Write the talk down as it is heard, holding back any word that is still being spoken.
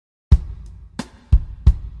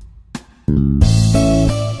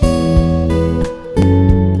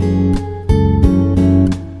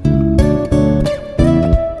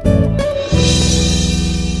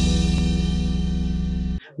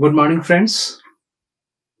Good morning, friends.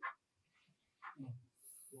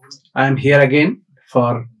 I am here again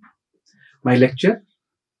for my lecture.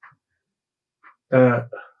 The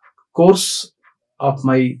course of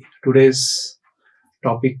my today's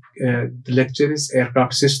topic, the lecture is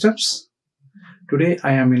aircraft systems. Today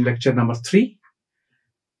I am in lecture number 3.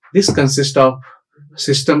 This consists of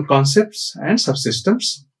system concepts and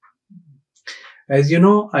subsystems. As you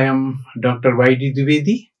know, I am Dr. D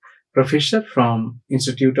Dwivedhi, professor from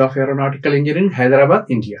Institute of Aeronautical Engineering, Hyderabad,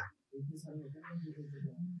 India.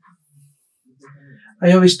 I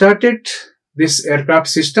have started this aircraft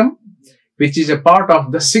system, which is a part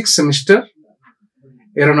of the 6th semester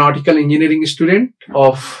Aeronautical Engineering student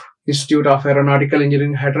of Institute of Aeronautical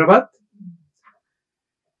Engineering, Hyderabad.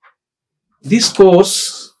 This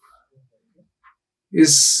course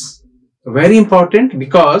is very important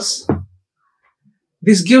because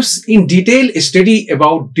this gives in detail a study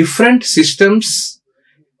about different systems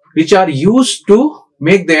which are used to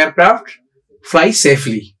make the aircraft fly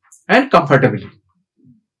safely and comfortably.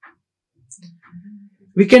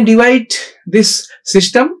 We can divide this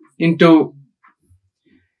system into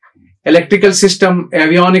electrical system,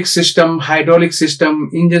 avionics system, hydraulic system,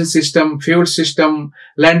 engine system, fuel system,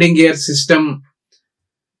 landing gear system,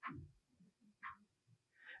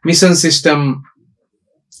 mission system,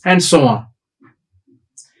 and so on.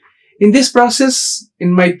 In this process,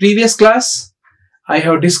 in my previous class, I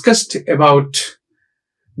have discussed about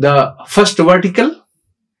the first vertical,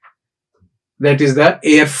 that is the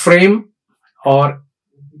airframe or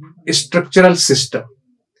structural system.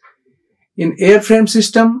 In airframe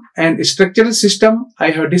system and structural system, I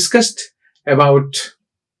have discussed about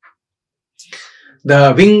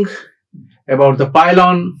the wing, about the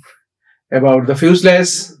pylon, about the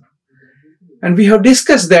fuselage, and we have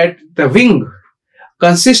discussed that the wing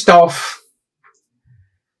consists of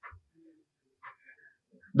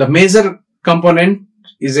the major component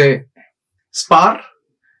is a spar.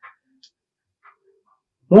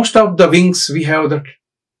 Most of the wings we have the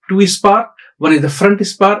two spar. One is the front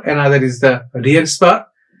spar, another is the rear spar.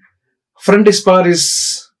 Front spar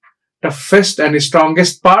is the toughest and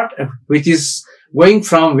strongest part, which is going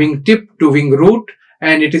from wing tip to wing root,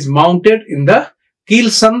 and it is mounted in the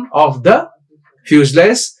keelson of the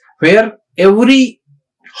fuselage, where every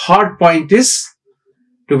hard point is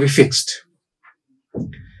to be fixed.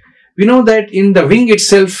 We know that in the wing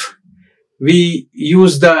itself, we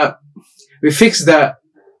fix the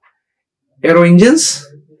aero engines,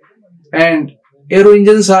 and aero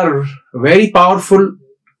engines are very powerful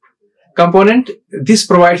component. This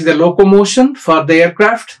provides the locomotion for the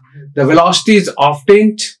aircraft. The velocity is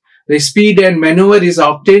obtained, the speed and maneuver is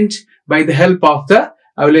obtained by the help of the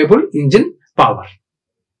available engine power.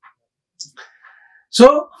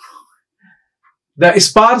 So, the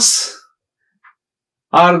spars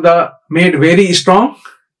are made very strong.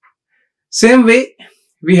 Same way,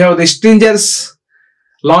 we have the stringers,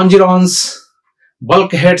 longerons,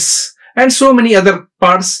 bulkheads, and so many other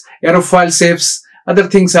parts, aerofoil shapes, other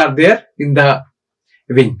things are there in the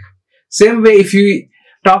wing. Same way, if you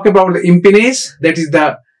talk about the empennage, that is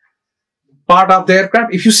the part of the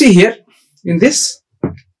aircraft. If you see here in this,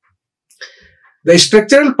 the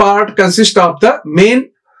structural part consists of the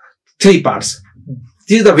main 3 parts.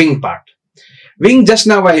 This is the wing part. Wing, just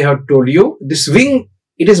now I have told you, this wing,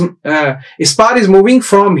 it is spar is moving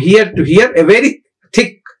from here to here, a very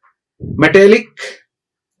thick metallic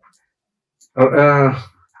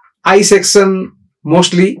I section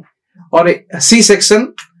mostly, or a C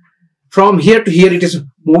section. From here to here it is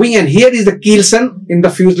moving, and here is the keelson in the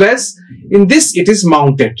fuselage. In this it is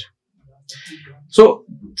mounted. So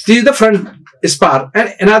this is the front spar,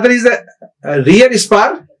 and another is the rear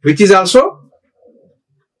spar, which is also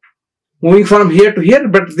moving from here to here,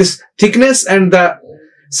 but this thickness and the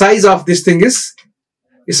size of this thing is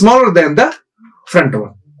smaller than the front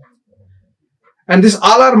one. And this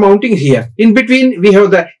all are mounting here. In between we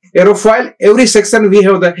have the aerofoil. Every section we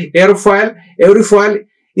have the aerofoil.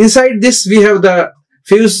 Inside this we have the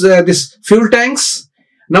this fuel tanks.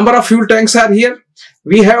 Number of fuel tanks are here.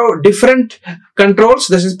 We have different controls.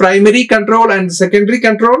 This is primary control and secondary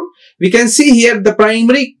control. We can see here the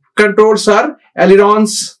primary controls are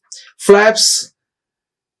ailerons, flaps.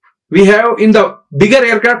 We have in the bigger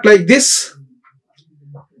aircraft like this,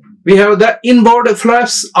 we have the inboard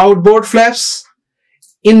flaps, outboard flaps,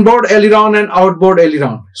 inboard aileron and outboard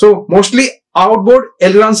aileron. So mostly outboard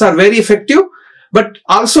ailerons are very effective, but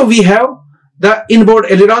also we have the inboard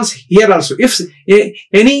ailerons here also. If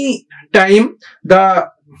any time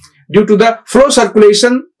due to the flow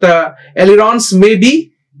circulation, the ailerons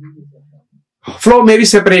flow may be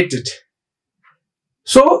separated.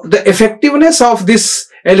 So the effectiveness of this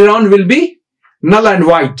aileron will be null and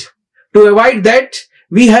void. To avoid that,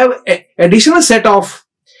 we have an additional set of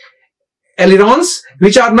ailerons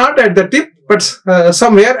which are not at the tip but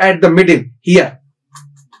somewhere at the middle here.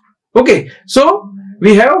 Okay, so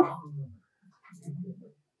we have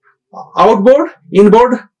outboard,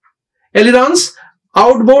 inboard ailerons,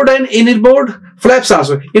 outboard and inboard flaps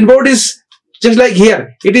also. Inboard is just like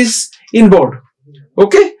here, it is inboard.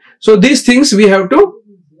 Okay, so these things we have to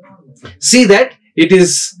see that it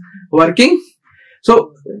is working.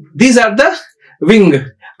 So these are the wing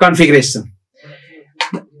configuration.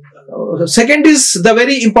 Second is the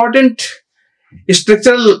very important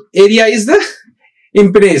structural area is the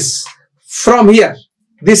impedance. From here,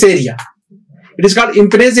 this area, it is called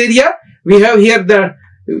impedance area. We have here the,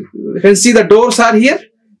 you can see the doors are here,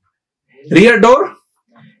 rear door.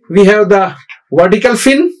 We have the vertical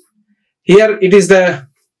fin. Here it is the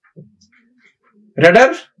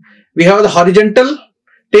rudder. We have the horizontal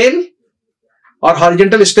tail or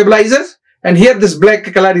horizontal stabilizer, and here this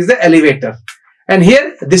black color is the elevator, and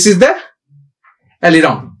here this is the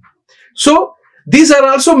aileron. So these are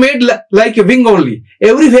also made like a wing only.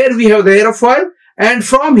 Everywhere we have the aerofoil, and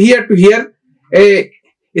from here to here a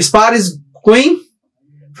spar is going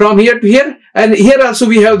from here to here, and here also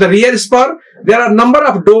we have the rear spar. There are number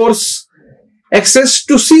of doors access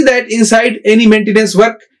to see that inside any maintenance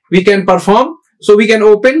work we can perform. So we can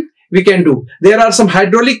open, we can do. There are some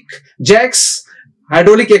hydraulic jacks,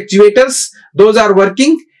 hydraulic actuators. Those are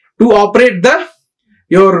working to operate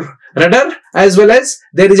your rudder, as well as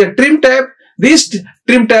there is a trim tab. These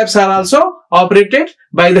trim tabs are also operated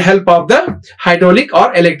by the help of the hydraulic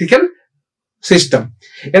or electrical system.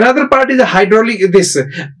 Another part is the hydraulic,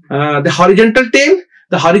 the horizontal tail.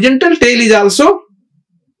 The horizontal tail is also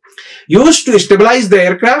used to stabilize the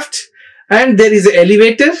aircraft, and there is an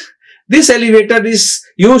elevator. This elevator is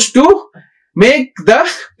used to make the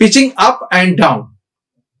pitching up and down.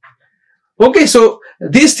 Okay, so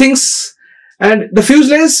these things, and the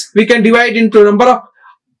fuselage we can divide into a number of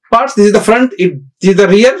parts. This is the front, this is the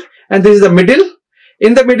rear, and this is the middle.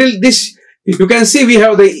 In the middle, this you can see we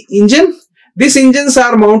have the engine. These engines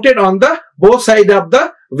are mounted on the both sides of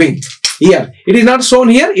the wing. Here it is not shown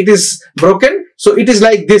here, it is broken, so it is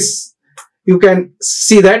like this. You can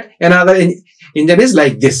see that another engine is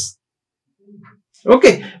like this.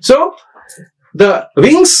 Okay, so the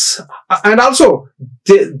wings, and also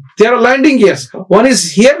there are landing gears. One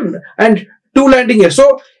is here and two landing gears.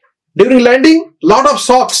 So during landing, lot of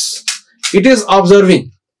shocks it is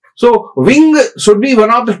observing. So wing should be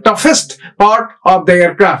one of the toughest part of the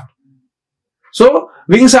aircraft. So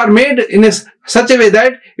wings are made in such a way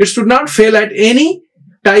that it should not fail at any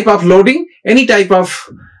type of loading, any type of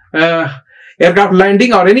aircraft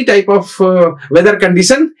landing, or any type of weather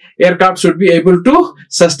condition. Aircraft should be able to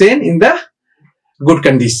sustain in the good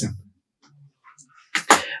condition.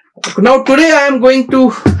 Now today I am going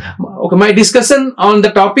to, my discussion on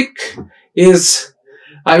the topic is,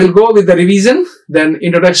 I will go with the revision, then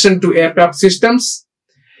introduction to aircraft systems.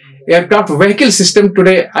 Aircraft vehicle system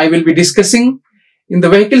today I will be discussing. In the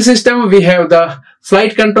vehicle system we have the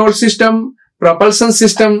flight control system, propulsion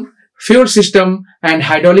system, fuel system, and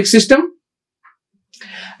hydraulic system.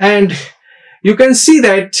 And you can see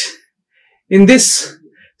that in this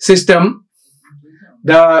system,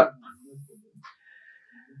 I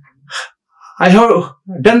have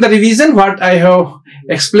done the revision what I have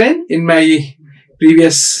explained in my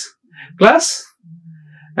previous class,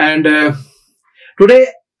 and today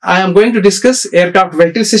I am going to discuss aircraft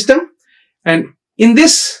vehicle system. And in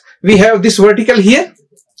this we have this vertical here,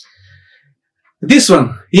 this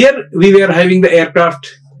one here we were having the aircraft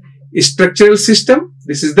structural system.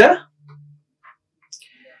 This is the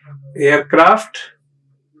aircraft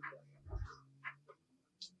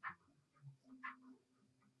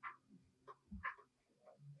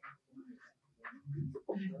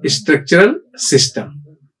structural system.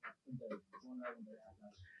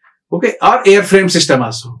 Okay, or airframe system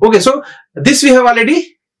also. Okay, so this we have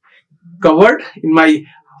already covered in my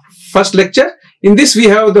first lecture. In this we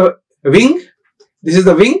have the wing. This is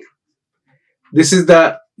the wing. This is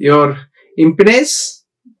your impedance,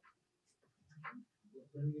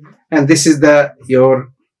 and this is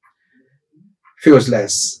your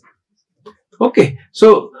fuselage. Okay,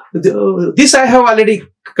 so this I have already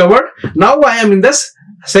covered. Now I am in this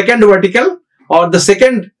second vertical, or the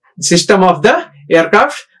second system of the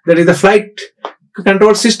aircraft, that is the flight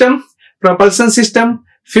control system, propulsion system,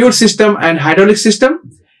 fuel system, and hydraulic system.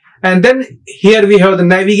 And then here we have the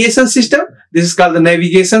navigation system. This is called the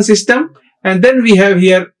navigation system. And then we have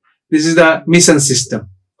here, this is the mission system.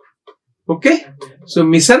 Okay, so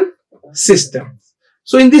mission system.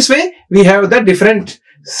 So in this way we have the different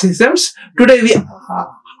systems. Today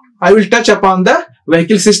I will touch upon the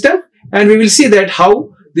vehicle system, and we will see that how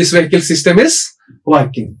this vehicle system is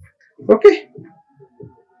working. Okay.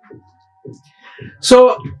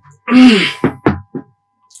 So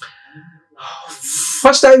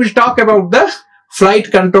first I will talk about the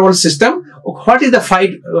flight control system. What is the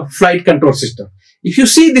flight control system? If you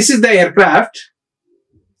see, this is the aircraft.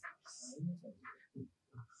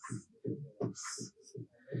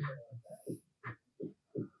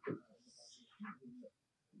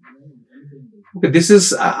 Okay, this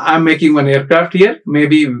is, I'm making one aircraft here.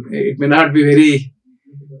 Maybe it may not be very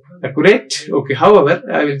accurate. Okay, however,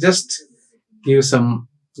 I will just give some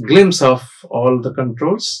glimpse of all the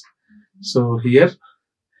controls. So here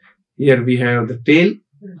we have the tail.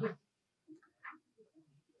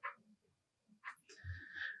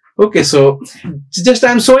 Okay, so just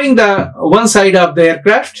I'm showing the one side of the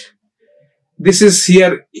aircraft. This is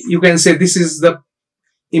here, you can say this is the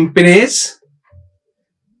empennage.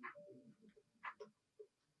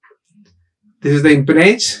 This is the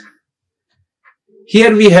empennage.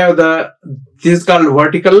 Here we have this is called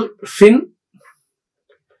vertical fin.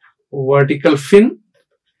 Vertical fin.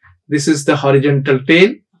 This is the horizontal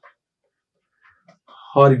tail.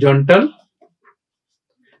 Horizontal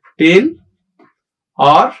tail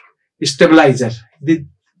or stabilizer. The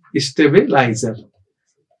stabilizer.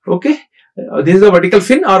 Okay. This is the vertical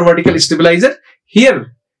fin or vertical stabilizer.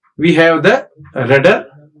 Here we have the rudder.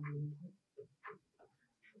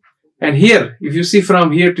 And here, if you see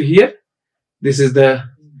from here to here, this is the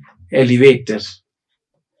elevator.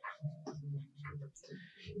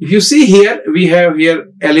 If you see here, we have here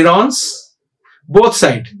ailerons, both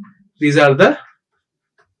sides. These are the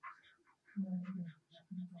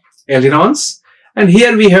ailerons. And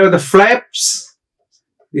here we have the flaps.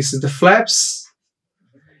 This is the flaps.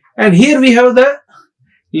 And here we have the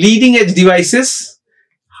leading edge devices,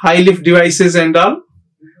 high lift devices and all.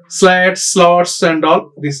 Slats, slots and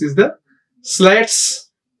all. This is the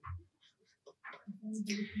slats.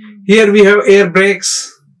 Here we have air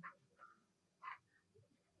brakes.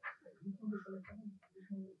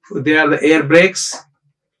 They are the air brakes.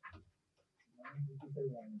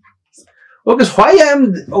 Okay, so why I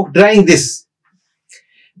am drawing this?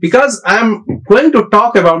 Because I am going to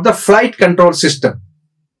talk about the flight control system.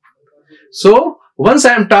 So once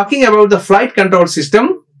I am talking about the flight control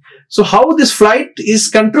system, so how this flight is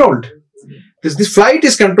controlled? This flight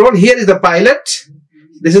is controlled. Here is the pilot.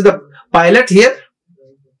 This is the pilot here.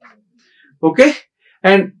 Okay.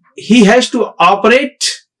 And he has to operate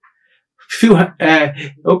few,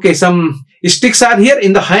 okay, some sticks are here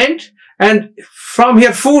in the hand, and from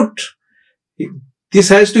here foot, this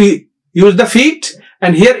has to use the feet,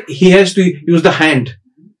 and here he has to use the hand.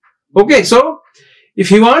 Okay. So if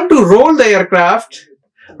you want to roll the aircraft,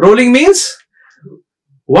 rolling means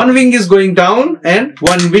one wing is going down and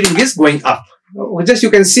one wing is going up. Just you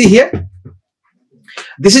can see here.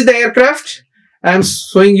 This is the aircraft. I am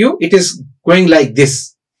showing you. It is going like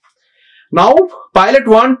this. Now pilot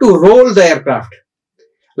want to roll the aircraft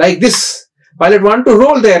like this. Pilot want to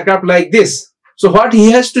roll the aircraft like this. So what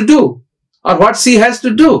he has to do, or what she has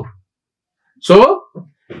to do? So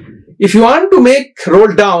if you want to make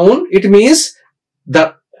roll down, it means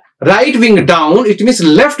the right wing down. It means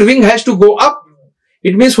left wing has to go up.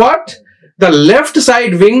 It means what? The left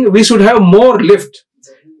side wing, we should have more lift.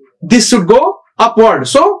 This should go upward.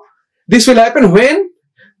 So this will happen when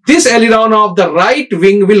this aileron of the right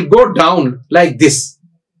wing will go down like this.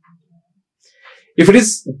 If it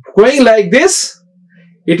is going like this,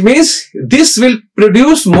 it means this will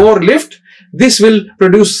produce more lift. This will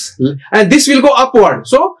produce, and this will go upward.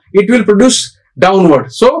 So it will produce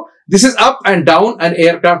downward. So this is up and down, and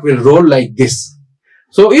aircraft will roll like this.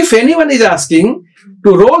 So if anyone is asking,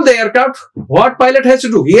 to roll the aircraft, what pilot has to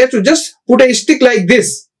do? He has to just put a stick like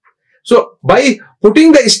this. So by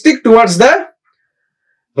putting the stick towards the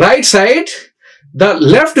right side, the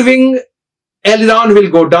left wing aileron will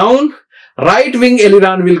go down, right wing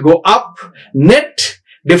aileron will go up, net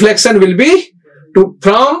deflection will be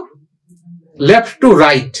from left to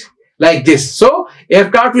right like this. So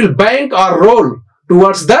aircraft will bank or roll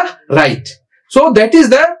towards the right. So that is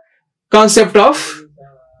the concept of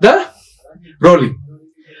the rolling.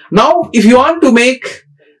 Now if you want to make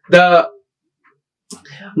the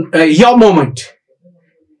yaw moment,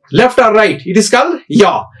 left or right, it is called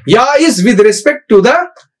yaw. Yaw is with respect to the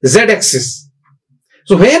z-axis.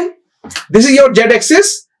 So when this is your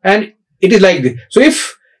z-axis and it is like this. So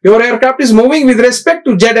if your aircraft is moving with respect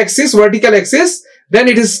to z-axis, vertical axis, then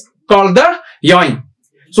it is called the yawing.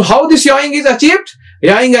 So how this yawing is achieved?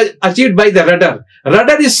 Yawing is achieved by the rudder.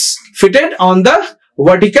 Rudder is fitted on the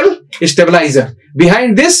vertical stabilizer.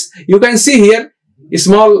 Behind this, you can see here a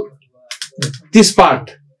small, this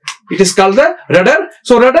part. It is called the rudder.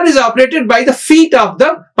 So rudder is operated by the feet of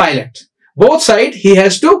the pilot. Both sides he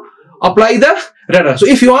has to apply the rudder. So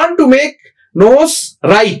if you want to make nose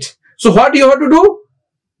right, so what you have to do?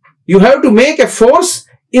 You have to make a force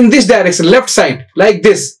in this direction, left side, like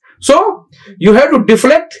this. So you have to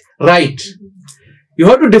deflect right. You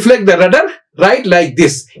have to deflect the rudder right like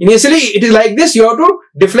this. Initially it is like this, you have to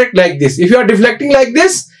deflect like this. If you are deflecting like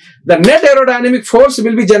this, the net aerodynamic force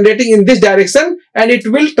will be generating in this direction and it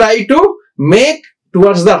will try to make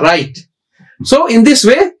towards the right. So in this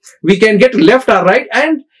way, we can get left or right,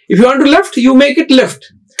 and if you want to left, you make it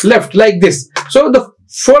left like this. So the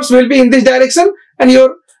force will be in this direction and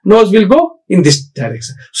your nose will go in this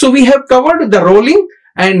direction. So we have covered the rolling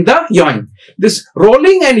and the yawing. This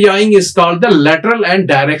rolling and yawing is called the lateral and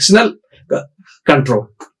directional control.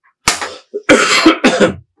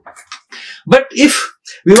 But if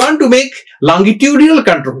we want to make longitudinal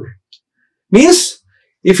control, means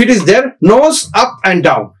if it is there, nose up and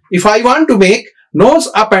down. If I want to make nose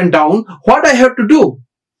up and down, what I have to do?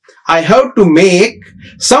 I have to make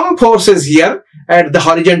some forces here at the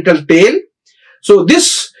horizontal tail. So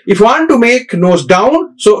this, if you want to make nose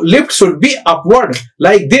down, so lift should be upward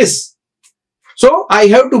like this. So I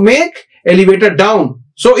have to make elevator down.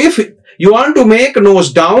 So if you want to make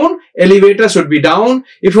nose down, elevator should be down.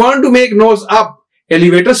 If you want to make nose up,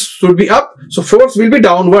 elevator should be up. So force will be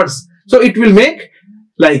downwards. So it will make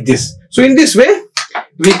like this. So in this way,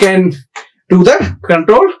 we can do the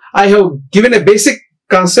control. I have given a basic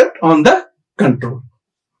concept on the control.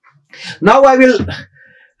 Now I will,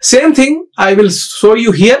 same thing, I will show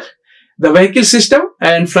you here the vehicle system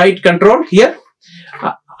and flight control here.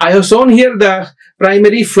 I have shown here the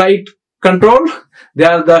primary flight control. They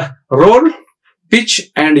are the roll,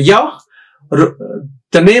 pitch and yaw.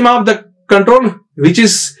 The name of the control which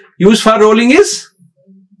is used for rolling is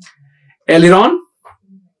aileron.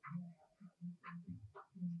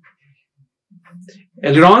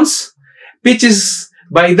 Ailerons. Pitch is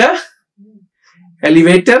by the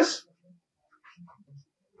elevator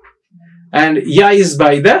and yaw is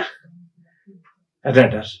by the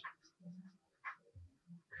rudder.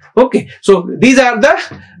 Okay, so these are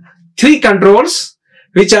the three controls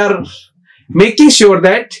which are making sure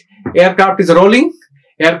that aircraft is rolling,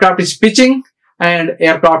 aircraft is pitching and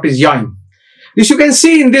aircraft is yawing. This you can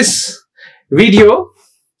see in this video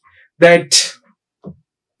that,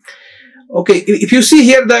 okay, if you see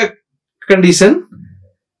here the condition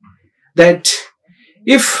that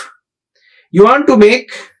if you want to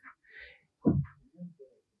make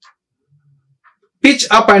pitch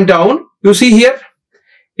up and down, you see here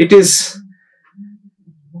it is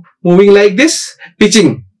moving like this,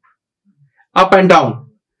 pitching up and down.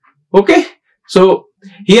 Okay, so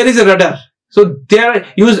here is a rudder. So there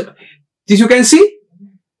use this, you can see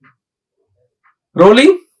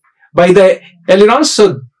rolling by the ailerons.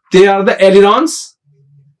 So they are the ailerons.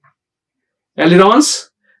 Ailerons.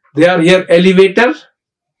 They are here elevator.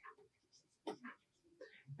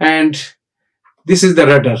 And this is the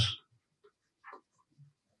rudder.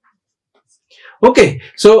 Okay.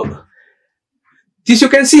 So this you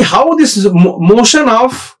can see how this motion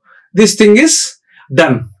of this thing is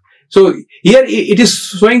done. So here it is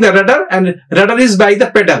showing the rudder and rudder is by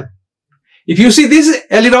the pedal. If you see this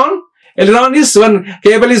aileron, aileron is one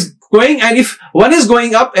cable is going, and if one is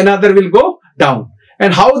going up, another will go down.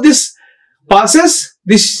 And how this passes,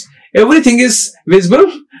 this everything is visible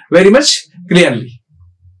very much clearly.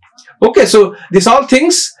 Okay, so these all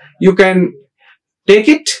things you can take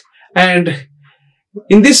it, and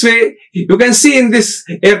in this way you can see in this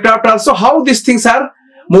aircraft also how these things are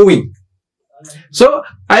moving. So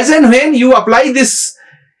as and when you apply this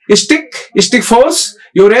stick force,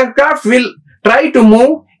 your aircraft will try to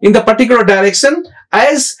move in the particular direction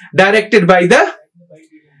as directed by the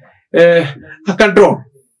control.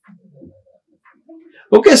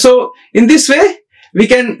 Okay, so in this way we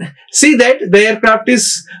can see that the aircraft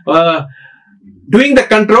is doing the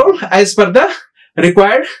control as per the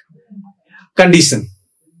required condition.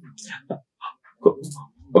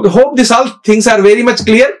 Okay, hope these all things are very much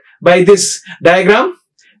clear by this diagram.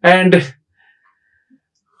 And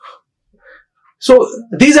so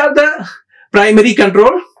these are the primary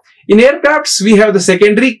control. In aircrafts we have the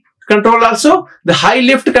secondary control also, the high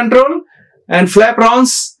lift control and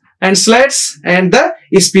flaperons and slats and the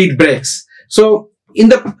speed brakes. So in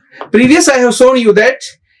the previous I have shown you that,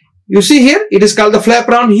 you see here it is called the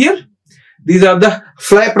flaperon here. These are the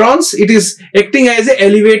flaperons. It is acting as an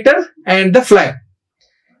elevator and the flap.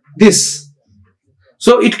 This.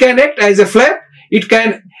 So it can act as a flap. It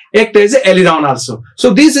can act as a aileron also.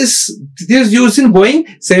 So this is used in Boeing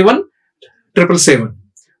 777.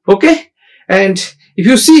 Okay, and if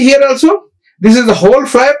you see here also, this is the whole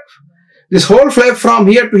flap. This whole flap from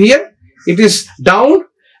here to here, it is down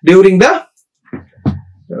during the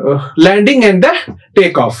landing and the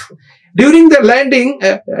takeoff. During the landing,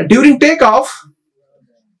 during takeoff,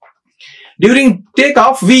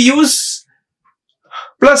 we use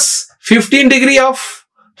plus 15 degree of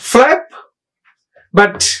flap,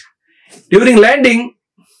 but during landing,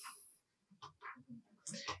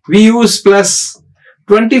 we use plus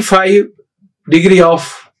 25 degree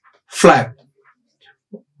of flap.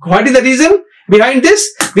 What is the reason behind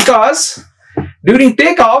this? Because during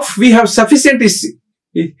takeoff, we have sufficient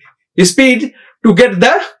speed to get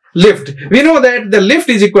the lift. We know that the lift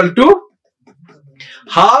is equal to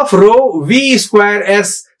half rho V square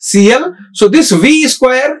S CL. So this V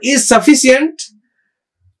square is sufficient.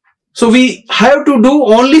 So we have to do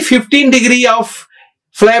only 15 degree of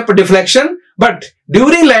flap deflection. But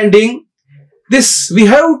during landing, this we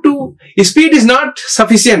have to, speed is not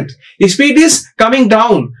sufficient. Speed is coming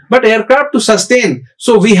down, but aircraft to sustain.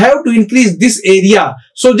 So we have to increase this area.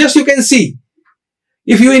 So just you can see,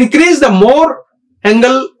 if you increase the more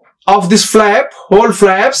angle of this flap, whole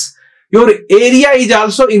flaps, your area is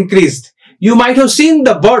also increased. You might have seen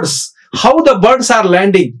the birds, how the birds are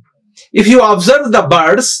landing. If you observe the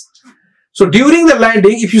birds, so during the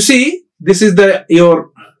landing, if you see, this is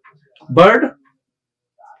your bird.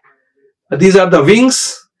 These are the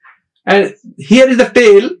wings, and here is the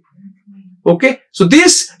tail. Okay, so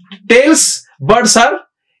these tails, birds are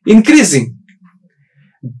increasing.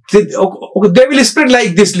 They will spread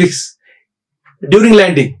like this during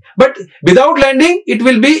landing, but without landing, it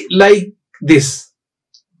will be like this.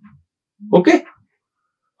 Okay,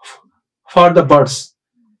 for the birds,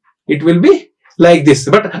 it will be like this.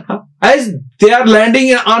 But as they are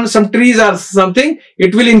landing on some trees or something,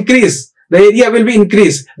 it will increase. The area will be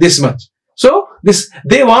increased this much. So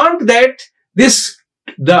they want that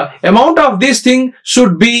the amount of this thing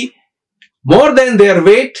should be more than their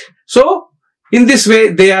weight. So in this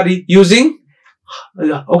way, they are using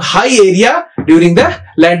a high area during the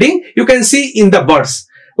landing. You can see in the birds.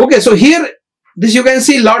 Okay, so here, this you can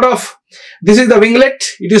see lot of, this is the winglet.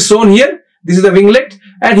 It is shown here. This is the winglet.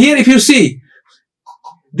 And here if you see,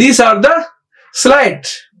 these are the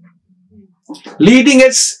slat, leading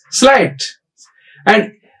edge slat.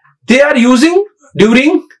 And they are using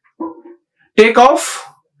during takeoff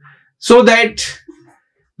so that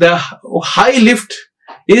the high lift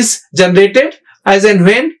is generated as and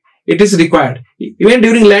when it is required. Even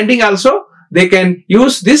during landing also, they can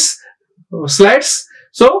use this slats.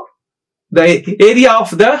 So the area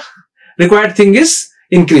of the required thing is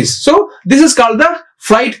increased. So this is called the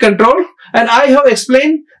flight control. And I have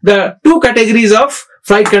explained the two categories of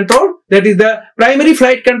flight control, that is the primary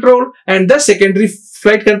flight control and the secondary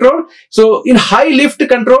flight control. So in high lift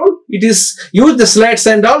control, it is used the slats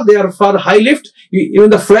and all, they are for high lift. Even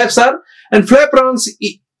the flaps are, and flaperons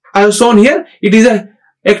I have shown here. It is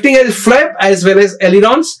acting as a flap as well as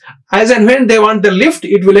ailerons. As and when they want the lift,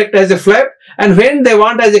 it will act as a flap, and when they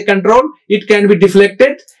want as a control, it can be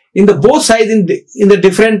deflected in the both sides in the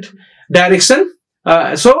different direction.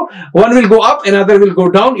 So one will go up, another will go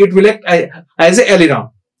down. It will act as a aileron.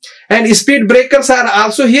 And speed breakers are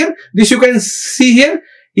also here. This you can see here.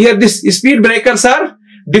 Here this speed breakers are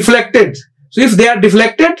deflected. So if they are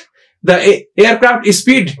deflected, the aircraft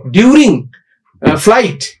speed during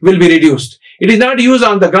flight will be reduced. It is not used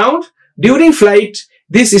on the ground. During flight,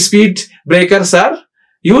 these speed breakers are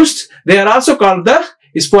used. They are also called the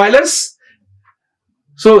spoilers.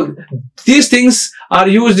 So these things are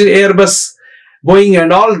used in Airbus, Boeing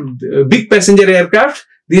and all big passenger aircraft.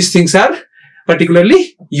 These things are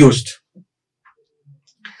particularly used.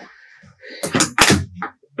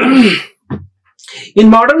 In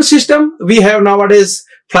modern system, we have nowadays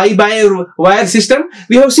fly-by-wire system.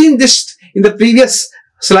 We have seen this in the previous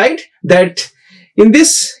slide, that in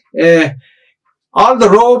this all the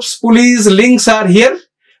ropes, pulleys, links are here.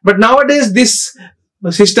 But nowadays these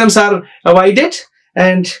systems are avoided,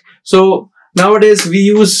 and so nowadays we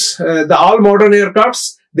use all modern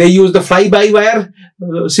aircrafts. They use the fly-by-wire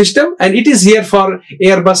system, and it is here for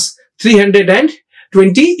Airbus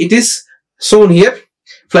 320. It is shown here,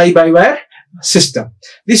 fly-by-wire system.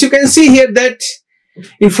 This you can see here that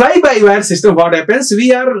in fly-by-wire system, what happens?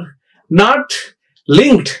 We are not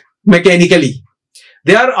linked mechanically.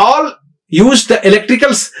 They are all used the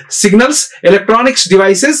electrical signals, electronics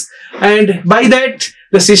devices, and by that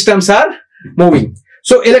the systems are moving.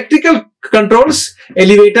 So electrical controls,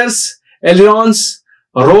 elevators, ailerons,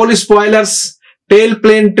 roll spoilers, tail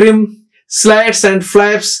plane trim, slats and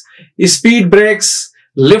flaps, speed brakes,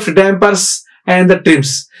 lift dampers, and the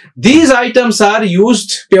trims. These items are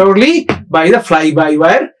used purely by the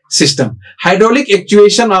fly-by-wire system. Hydraulic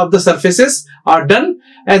actuation of the surfaces are done,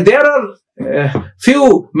 and there are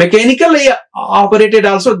few mechanically operated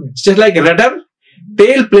also, just like rudder,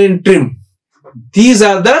 tail plane trim. These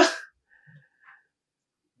are the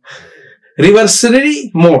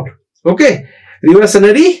reversionary mode. Okay,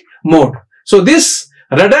 reversionary mode. So this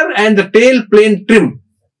rudder and the tail plane trim,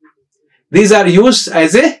 these are used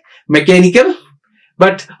as a mechanical,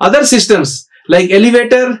 but other systems like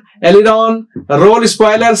elevator, aileron, roll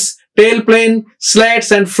spoilers, tail plane,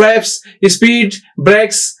 slats and flaps, speed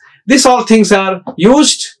brakes, these all things are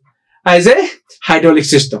used as a hydraulic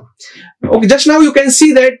system. Okay, just now you can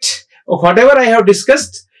see that whatever I have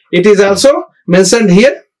discussed, it is also mentioned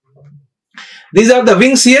here. These are the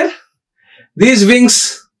wings here. These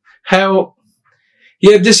wings have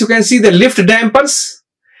here, just you can see the lift dampers.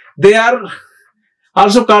 They are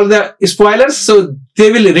also called the spoilers. So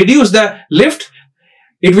they will reduce the lift.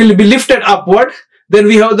 It will be lifted upward. Then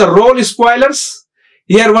we have the roll spoilers.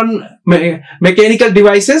 Here one mechanical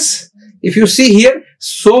devices. If you see here,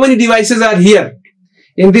 so many devices are here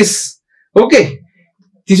in this. Okay.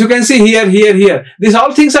 This you can see here, here, here. These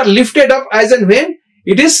all things are lifted up as and when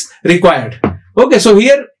it is required. Okay. So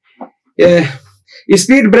here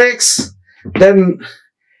speed brakes, then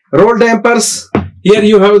roll dampers. Here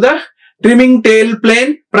you have the trimming tail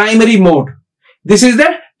plane primary mode. This is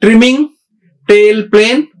the trimming tail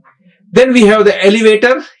plane. Then we have the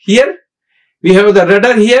elevator here. We have the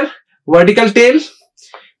rudder here, vertical tail.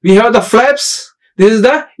 We have the flaps. This is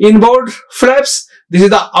the inboard flaps. This is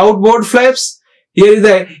the outboard flaps. Here is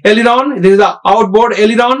the aileron. This is the outboard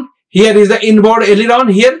aileron. Here is the inboard aileron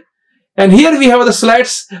here. And here we have the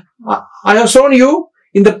slats. I have shown you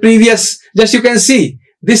in the previous, just you can see.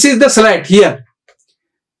 This is the slat here.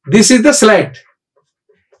 This is the slat.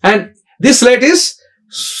 And this slat is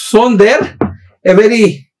shown there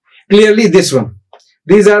very clearly, this one.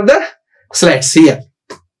 These are the slats here.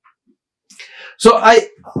 So I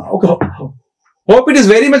hope it is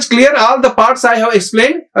very much clear. All the parts I have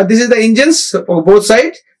explained. This is the engines of both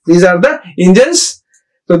sides. These are the engines.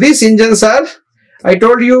 So these engines are, I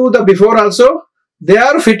told you the before also, they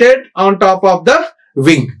are fitted on top of the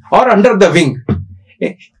wing or under the wing.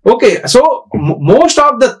 Okay, so most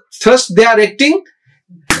of the thrust they are acting,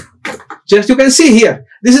 just you can see here.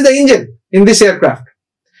 This is the engine in this aircraft.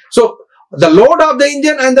 So the load of the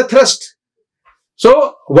engine and the thrust.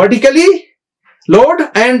 So vertically load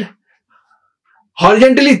and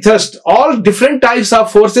horizontally thrust, all different types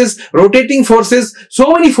of forces, rotating forces,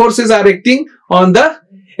 so many forces are acting on the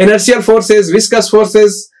inertial forces, viscous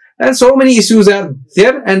forces, and so many issues are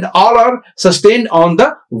there, and all are sustained on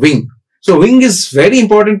the wing. So wing is very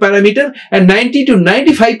important parameter, and 90 to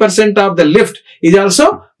 95% of the lift is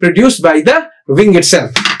also produced by the wing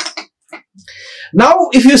itself. Now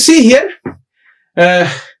if you see here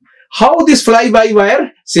how this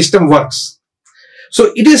fly-by-wire system works.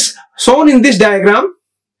 So it is shown in this diagram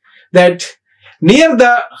that near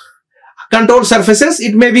the control surfaces,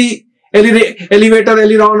 it may be elevator,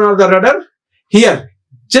 aileron or the rudder. Here,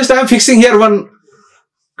 just I am fixing here one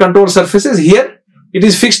control surfaces here. It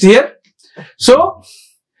is fixed here. So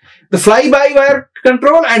the fly-by-wire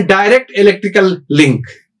control and direct electrical link.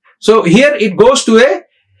 So here it goes to a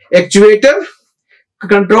actuator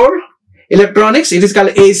control electronics. It is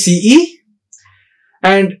called ACE.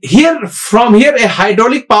 And here, from here, a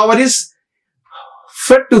hydraulic power is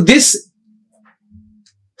fed to this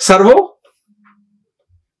servo,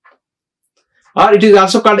 or it is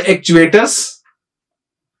also called actuators.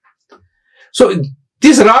 So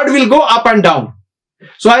this rod will go up and down.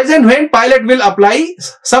 So as and when pilot will apply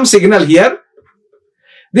some signal here,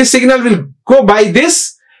 this signal will go by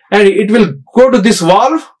this and it will go to this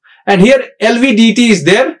valve, and here LVDT is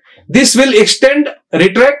there. This will extend,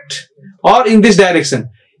 retract, or in this direction.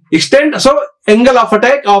 Extend, so angle of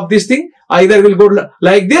attack of this thing either will go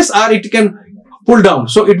like this or it can pull down.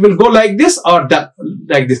 So it will go like this or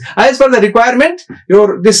like this. As per the requirement,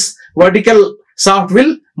 this vertical shaft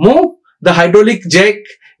will move. The hydraulic jack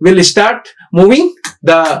will start moving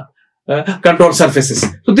the control surfaces.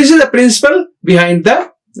 So this is the principle behind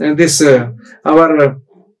the our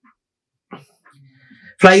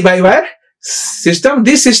fly-by-wire system.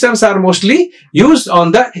 These systems are mostly used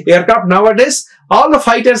on the aircraft nowadays. All the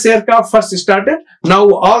fighters aircraft first started. Now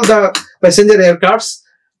all the passenger aircrafts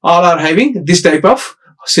all are having this type of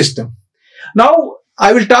system. Now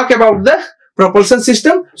I will talk about the propulsion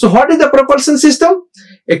system. So what is the propulsion system?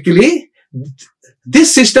 Actually,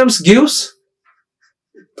 this systems gives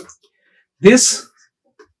this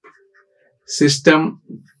system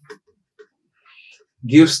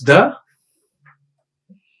gives the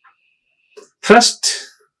thrust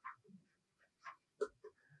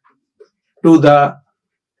to the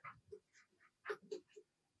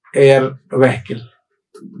air vehicle.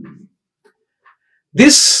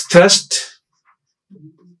 This thrust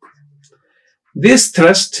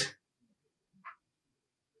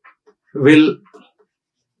will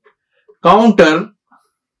counter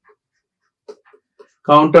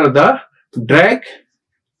the drag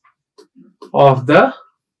of the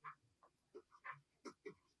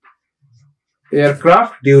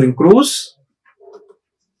aircraft during cruise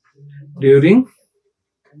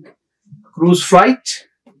flight,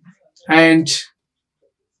 and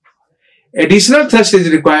additional thrust is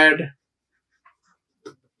required.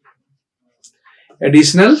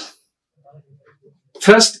 Additional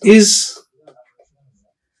thrust is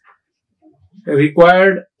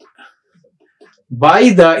required by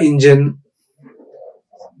the engine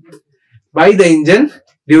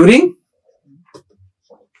during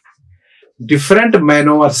different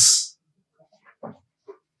maneuvers.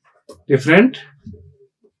 Different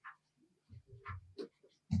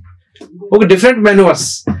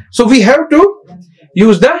maneuvers. So we have to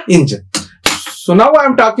use the engine. So now I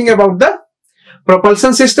am talking about the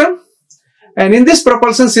propulsion system, and in this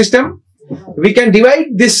propulsion system we can divide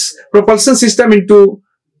this propulsion system into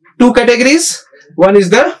two categories. One is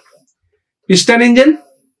the piston engine,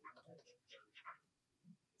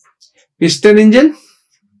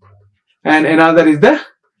 and another is the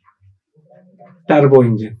turbo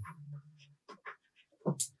engine.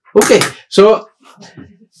 Okay, so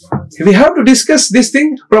we have to discuss this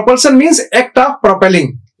thing. Propulsion means act of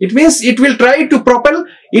propelling. It means it will try to propel,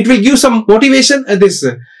 it will give some motivation, this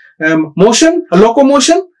motion,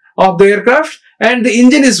 locomotion of the aircraft, and the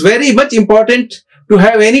engine is very much important to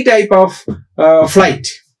have any type of flight.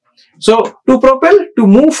 So to propel, to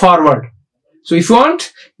move forward. So if you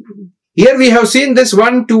want, here we have seen this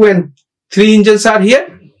 1, 2 and 3 engines are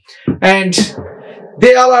here, and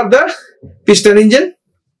they all are the piston engine,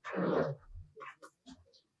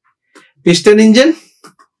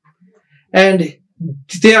 and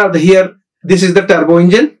they are here. This is the turbo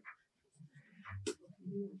engine.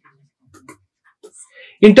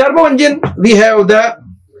 In turbo engine we have the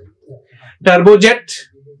turbojet,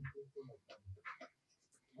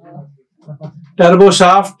 turbo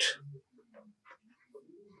shaft,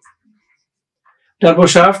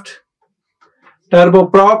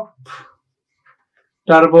 turboprop,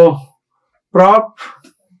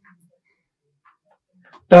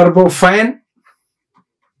 turbofan,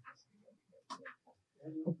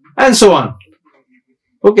 and so on.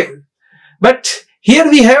 Okay, but here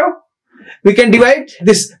we can divide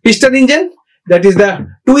this piston engine, that is the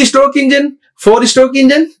 2-stroke engine, 4-stroke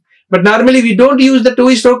engine, but normally we don't use the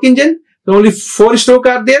 2-stroke engine, only 4-stroke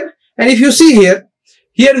are there. And if you see here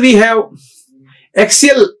we have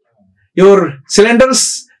axial, your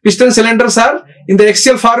cylinders, piston cylinders are in the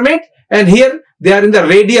axial format, and here they are in the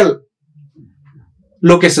radial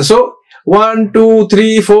location. So 1, 2,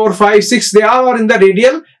 3, 4, 5, 6, they all are in the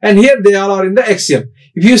radial, and here they all are in the axial.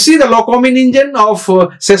 If you see the Locomotive engine of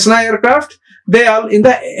Cessna aircraft, they are in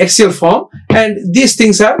the axial form, and these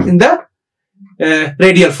things are in the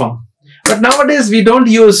radial form. But nowadays we don't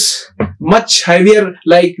use much heavier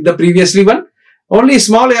like the previously one. Only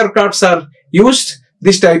small aircrafts are used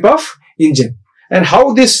this type of engine. And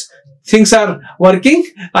how these things are working,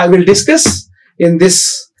 I will discuss in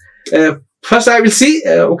this. First I will see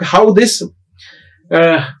how this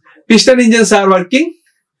piston engines are working,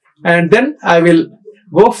 and then I will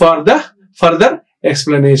go for the further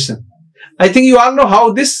explanation. I think you all know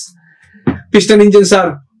how this piston engines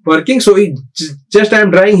are working. So just I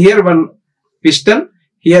am drawing here one piston.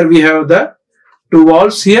 Here we have the 2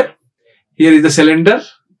 valves here. Here is the cylinder.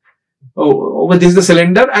 This is the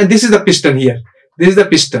cylinder, and this is the piston here. This is the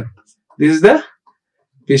piston. This is the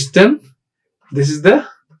piston. This is the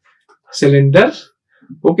cylinder.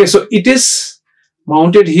 Okay, so it is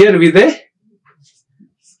mounted here with a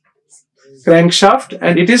crankshaft,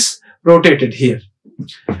 and it is rotated here.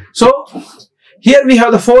 So here we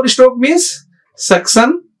have the 4-stroke means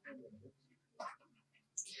suction,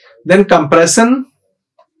 then compression,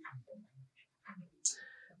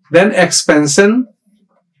 then expansion,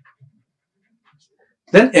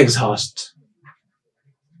 then exhaust.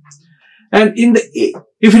 And in the,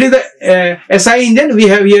 if it is the SI engine, we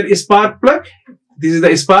have here a spark plug. This is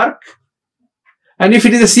the spark. And if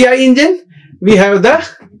it is a CI engine, we have the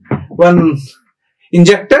one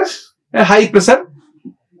injector, a high pressure,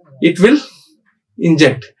 it will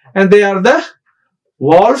inject. And they are the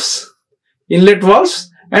valves, inlet valves,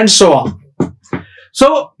 and so on.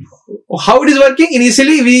 So how it is working?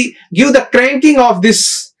 Initially, we give the cranking of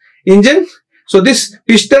this engine. So this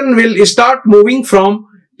piston will start moving from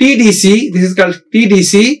TDC. This is called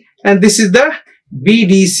TDC, and this is the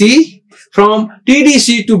BDC. From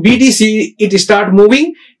TDC to BDC, it start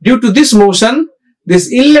moving. Due to this motion,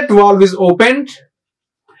 this inlet valve is opened,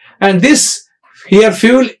 and this here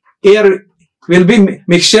fuel air will be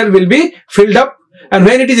mixture will be filled up, and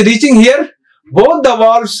when it is reaching here, both the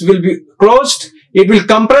valves will be closed. It will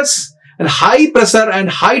compress, and high pressure and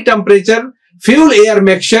high temperature fuel air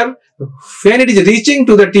mixture, when it is reaching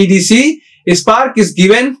to the TDC, a spark is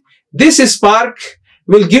given. This spark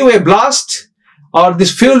will give a blast, or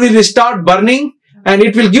this fuel will start burning, and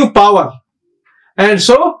it will give power, and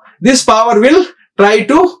so this power will try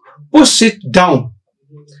to push it down.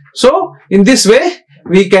 So in this way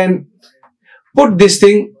we can put this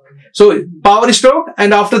thing. So power stroke,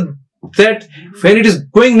 and after that, when it is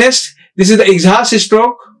going next, this is the exhaust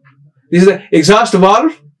stroke. This is the exhaust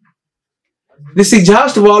valve. This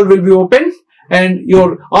exhaust valve will be open, and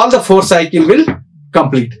your all the 4 cycle will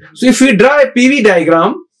complete. So if we draw a PV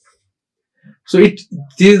diagram, so this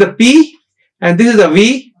is the P and this is the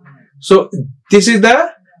V. So this is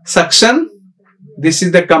the suction, this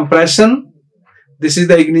is the compression, this is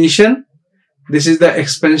the ignition, this is the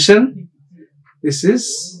expansion, this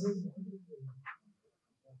is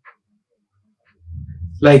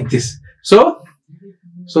like this. So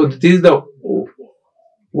this is the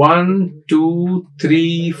 1, 2,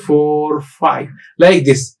 3, 4, 5, like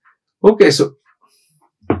this. Okay, so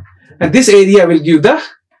and this area will give the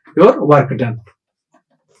your work done.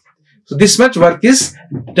 So this much work is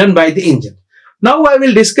done by the engine. Now I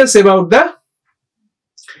will discuss about the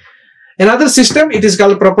another system. It is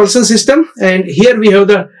called propulsion system, and here we have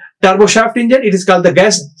the turboshaft engine. It is called the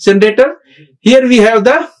gas generator. Here we have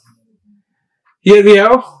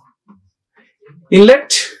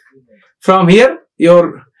inlet. From here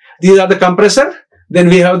these are the compressor. Then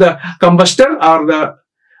we have the combustor or the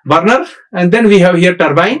burner, and then we have here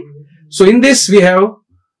turbine. So in this we have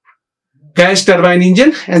gas turbine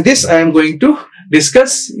engine, and this I am going to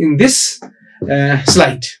discuss in this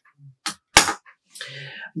slide.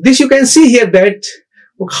 This you can see here that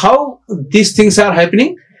how these things are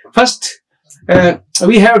happening. First,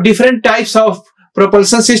 we have different types of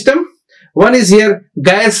propulsion system. One is here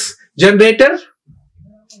gas generator,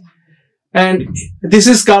 and this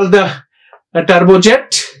is called the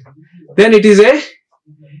turbojet. Then it is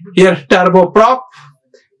here turboprop.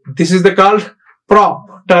 This is the called prop,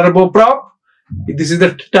 turboprop. This is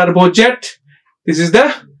the turbojet. This is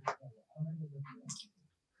the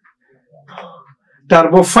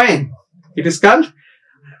turbofan. It is called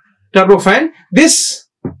turbofan. This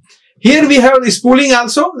here we have the spooling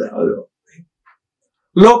also.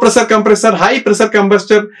 Low pressure compressor, high pressure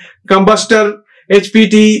combustor,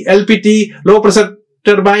 HPT, LPT, low pressure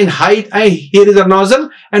turbine, height. Here is a nozzle,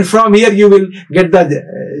 and from here you will get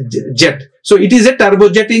the jet. So it is a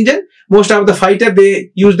turbojet engine. Most of the fighter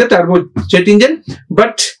they use the turbojet engine,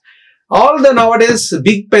 but all the nowadays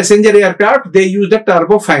big passenger aircraft they use the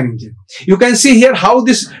turbofan engine. You can see here how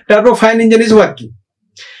this turbofan engine is working.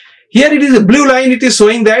 Here it is a blue line. It is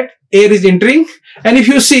showing that air is entering, and if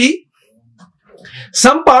you see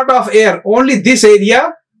some part of air, only this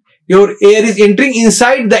area, your air is entering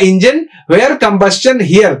inside the engine where combustion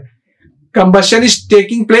here. Combustion is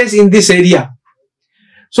taking place in this area.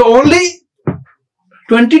 So only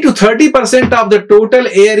 20 to 30% of the total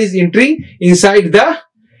air is entering inside the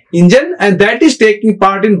engine, and that is taking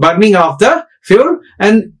part in burning of the fuel,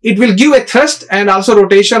 and it will give a thrust and also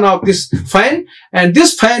rotation of this fan, and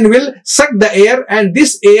this fan will suck the air, and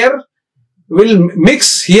this air will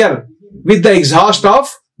mix here with the exhaust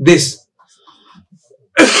of this.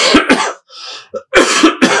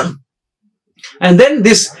 And then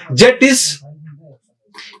this jet is,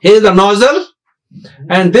 here is the nozzle,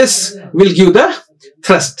 and this will give the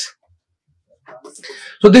thrust.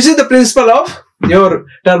 So this is the principle of your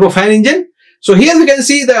turbofan engine. So here we can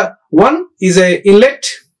see the 1 is a inlet,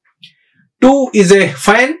 2 is a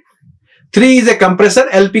fan, 3 is a compressor,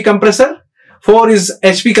 LP compressor, 4 is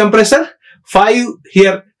HP compressor, 5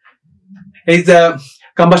 here is the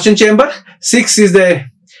combustion chamber, 6 is the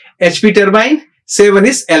HP turbine, 7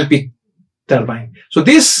 is LP turbine. So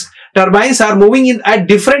these turbines are moving in at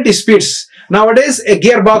different speeds. Nowadays a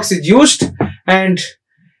gearbox is used, and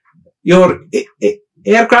your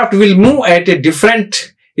aircraft will move at a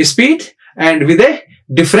different speed and with a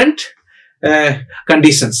different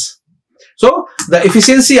conditions. So the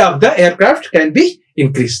efficiency of the aircraft can be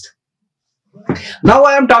increased. Now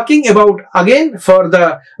I am talking about again for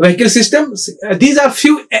the vehicle systems. These are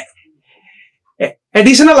few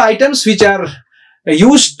additional items which are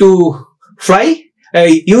used to fly,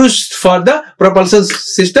 used for the propulsion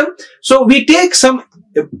system. So we take some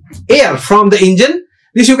air from the engine.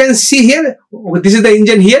 This you can see here. This is the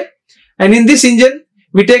engine here. And in this engine,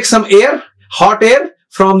 we take some air, hot air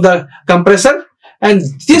from the compressor. And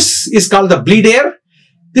this is called the bleed air.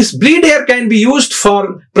 This bleed air can be used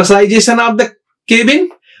for pressurization of the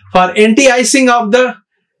cabin, for anti-icing of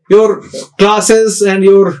your glasses and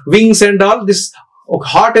your wings and all. This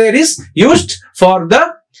hot air is used for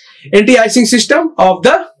the anti-icing system of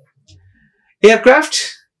the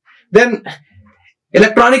aircraft. Then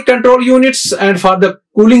electronic control units, and for the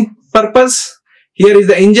cooling purpose, here is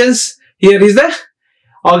the engines, here is the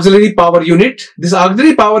auxiliary power unit. These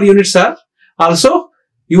auxiliary power units are also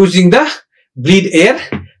using the bleed air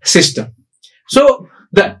system. So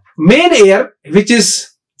the main air which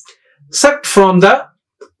is sucked from the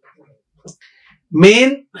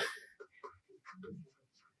main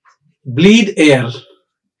bleed air,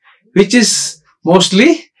 which is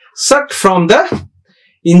mostly sucked from the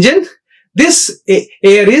engine, this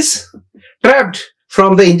air is trapped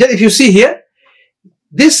from the engine. If you see here,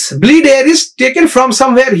 this bleed air is taken from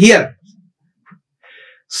somewhere here.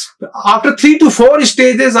 After 3 to 4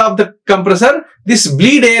 stages of the compressor, this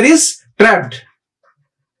bleed air is trapped.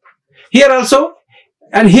 Here also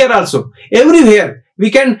and here also. Everywhere we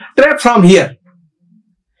can trap from here.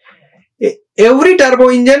 Every turbo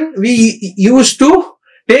engine we used to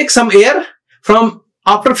take some air from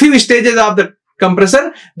after few stages of the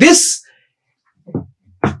compressor. This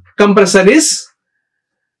compressor is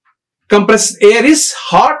compressed air is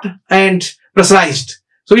hot and pressurized.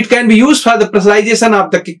 So it can be used for the pressurization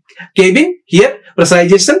of the cabin. Here,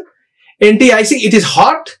 pressurization, anti-icing, it is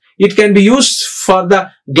hot. It can be used for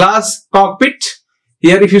the glass cockpit.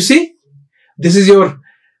 Here, if you see, this is your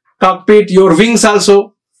cockpit, your wings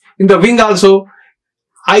also. In the wing also,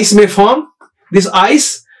 ice may form. This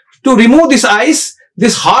ice, to remove this ice,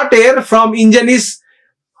 this hot air from engine is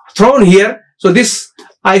thrown here. So this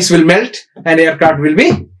ice will melt and aircraft will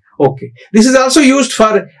be okay. This is also used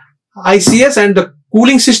for ICS and the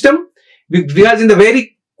cooling system, because in the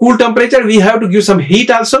very cool temperature we have to give some heat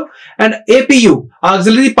also. And APU,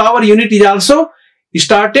 auxiliary power unit, is also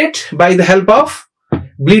started by the help of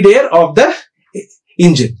bleed air of the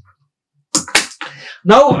engine.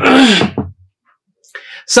 Now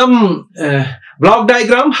some block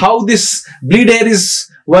diagram how this bleed air is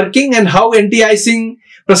working and how anti-icing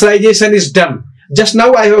pressurization is done. Just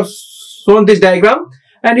now I have shown this diagram,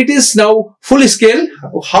 and it is now full scale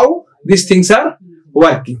how these things are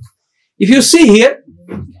working. If you see here,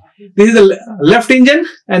 this is the left engine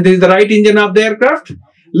and this is the right engine of the aircraft.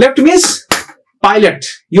 Left means pilot.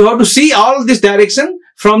 You have to see all this direction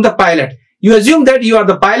from the pilot. You assume that you are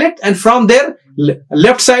the pilot, and from there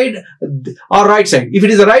left side or right side. If it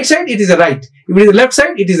is the right side, it is the right. If it is the left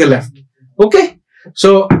side, it is the left. Okay.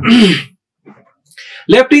 So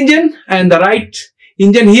left engine and the right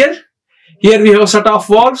engine here. Here we have set off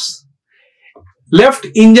valves. Left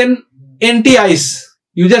engine anti-ice.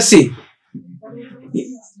 You just see.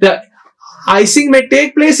 The icing may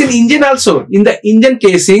take place in engine also. In the engine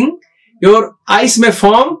casing, your ice may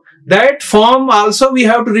form. That form also we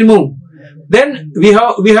have to remove. Then we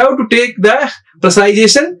have to take the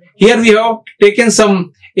pressurization. Here we have taken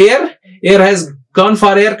some air. Air has gone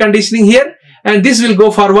for air conditioning here, and this will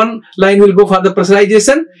go for one line will go for the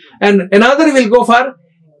pressurization, and another will go for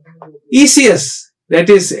ECS, that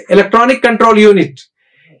is electronic control unit.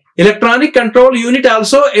 Electronic control unit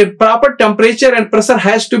also, a proper temperature and pressure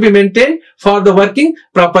has to be maintained for the working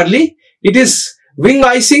properly. It is wing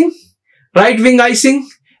icing, right wing icing,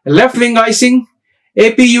 left wing icing,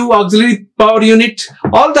 APU, auxiliary power unit,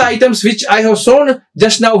 all the items which I have shown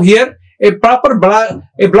just now here. A proper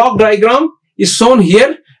block diagram is shown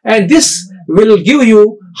here, and this will give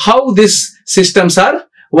you how these systems are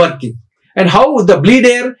working and how the bleed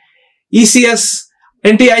air, ECS,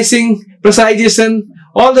 anti-icing, pressurization,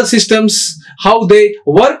 all the systems, how they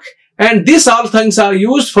work, and these all things are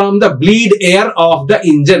used from the bleed air of the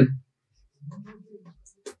engine.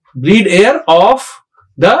 Bleed air of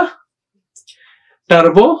the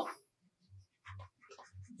turbo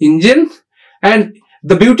engine. And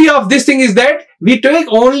the beauty of this thing is that we take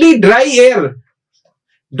only dry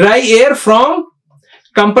air from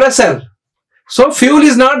compressor. So fuel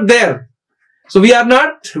is not there. So we are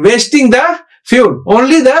not wasting the fuel.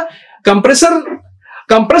 Only the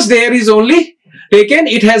compressed air is only taken.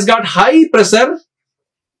 It has got high pressure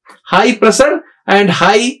and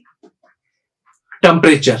high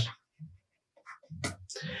temperature.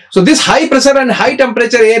 So this high pressure and high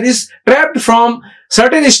temperature air is trapped from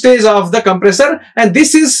certain stage of the compressor, and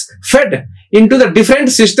this is fed into the different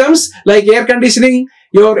systems like air conditioning,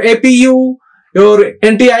 your APU, your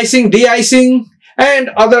anti-icing, de-icing, and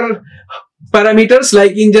other parameters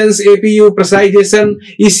like engines, APU, pressurization,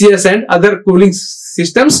 ECS, and other cooling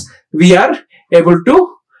systems. We are able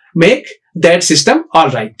to make that system all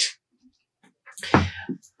right.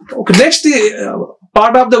 Okay, next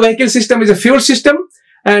part of the vehicle system is a fuel system,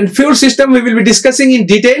 and fuel system we will be discussing in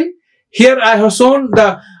detail. Here I have shown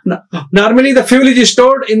normally the fuel is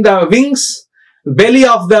stored in the wings, belly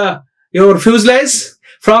of your fuselage.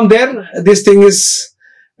 From there, this thing is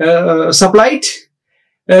supplied.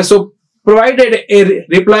 So provided a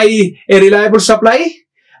reliable supply,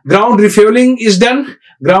 ground refueling is done.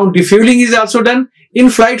 Ground defueling is also done.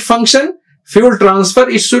 In-flight function, fuel transfer,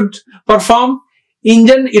 it should perform.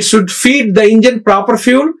 Engine, it should feed the engine proper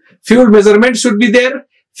fuel. Fuel measurement should be there.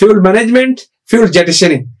 Fuel management, fuel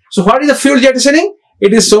jettisoning. So what is the fuel jettisoning?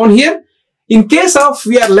 It is shown here. In case of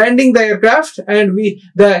we are landing the aircraft and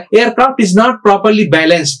the aircraft is not properly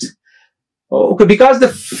balanced. Okay, because the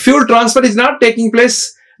fuel transfer is not taking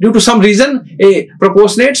place due to some reason, a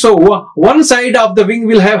proportionate. So one side of the wing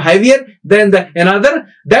will have heavier than the another.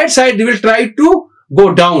 That side will try to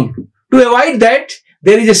go down. To avoid that,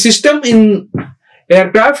 there is a system in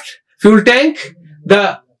aircraft, fuel tank.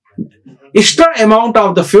 The extra amount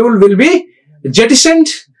of the fuel will be jettisoned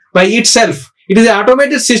by itself. It is an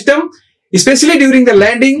automated system, especially during the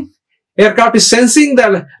landing. Aircraft is sensing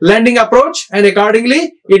the landing approach, and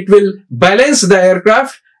accordingly it will balance the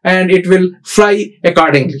aircraft and it will fly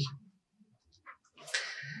accordingly.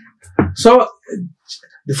 So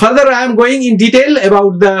further I am going in detail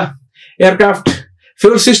about the aircraft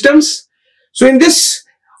fuel systems. So in this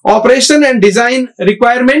operation and design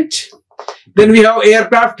requirement, then we have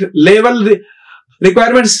aircraft level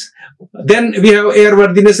requirements, then we have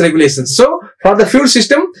airworthiness regulations. So for the fuel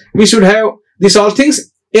system, we should have these all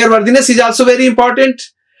things. Airworthiness is also very important,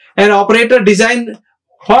 and operator design,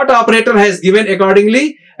 what operator has given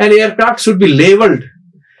accordingly, and aircraft should be labeled.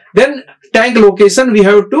 Then tank location, we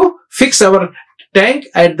have to fix our tank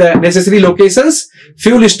at the necessary locations.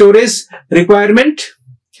 Fuel storage requirement.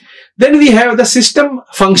 Then we have the system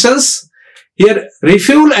functions. Here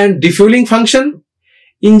refuel and defueling function,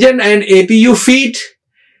 engine and APU feed,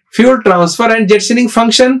 fuel transfer and jettisoning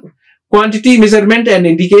function, quantity measurement and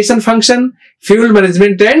indication function, fuel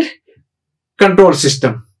management and control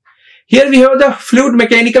system. Here we have the fluid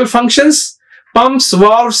mechanical functions, pumps,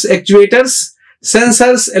 valves, actuators,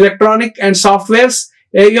 sensors, electronic and softwares,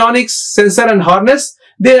 avionics, sensor and harness.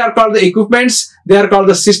 They are called the equipments. They are called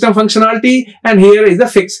the system functionality, and here is the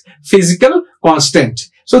fixed physical constant.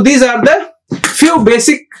 So these are the few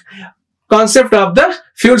basic concept of the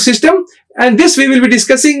fuel system, and this we will be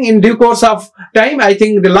discussing in due course of time. I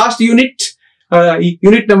think the last unit,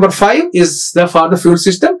 unit number 5 is for the fuel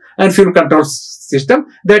system and fuel control system.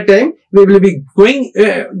 That time we will be going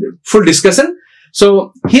full discussion.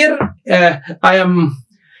 So here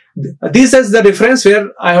this is the reference where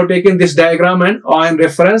I have taken this diagram and ON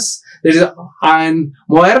reference. There is Ian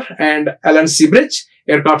Moyer and Alan Seabridge,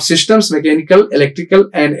 aircraft systems, mechanical, electrical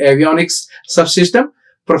and avionics subsystem,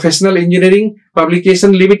 professional engineering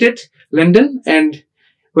publication limited, London, and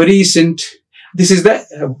very recent. This is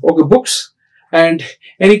the books, and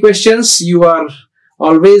any questions you are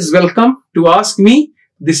always welcome to ask me.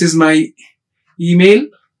 This is my email.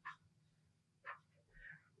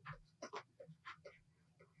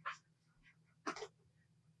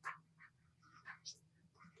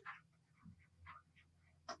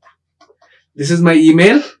 This is my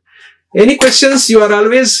email. Any questions, you are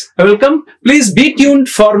always welcome. Please be tuned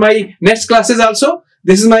for my next classes also.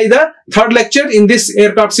 This is the third lecture in this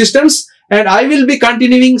aircraft systems, and I will be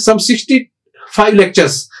continuing some 65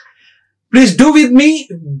 lectures. Please do with me,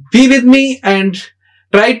 be with me, and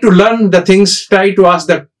try to learn the things, try to ask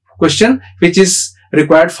the question which is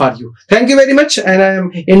required for you. Thank you very much, and I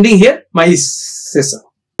am ending here my session.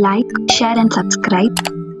 Like, share and subscribe.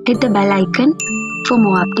 Hit the bell icon for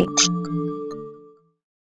more updates.